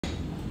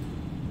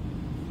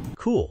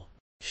cool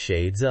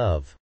shades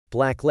of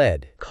black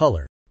lead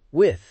color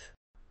with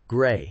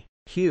gray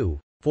hue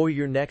for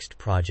your next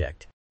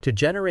project. To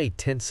generate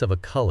tints of a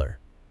color,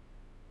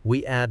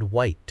 we add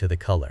white to the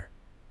color.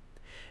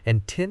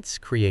 And tints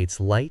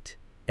creates light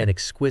and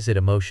exquisite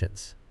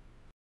emotions.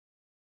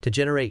 To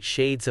generate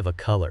shades of a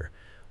color,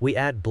 we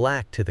add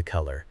black to the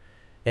color,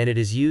 and it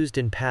is used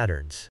in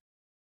patterns.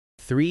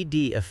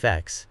 3D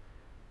effects,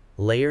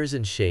 layers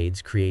and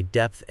shades create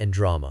depth and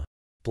drama.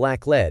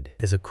 Black lead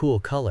is a cool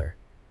color,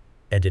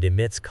 and it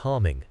emits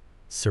calming,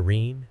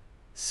 serene,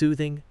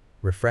 soothing,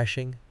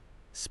 refreshing,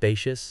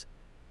 spacious,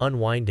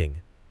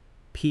 unwinding,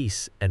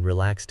 peace and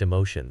relaxed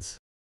emotions.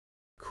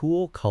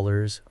 Cool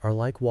colors are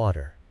like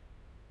water.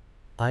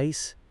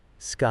 Ice,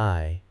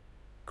 sky,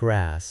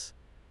 grass,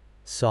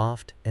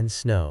 soft and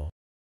snow.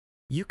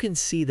 You can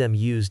see them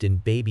used in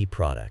baby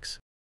products,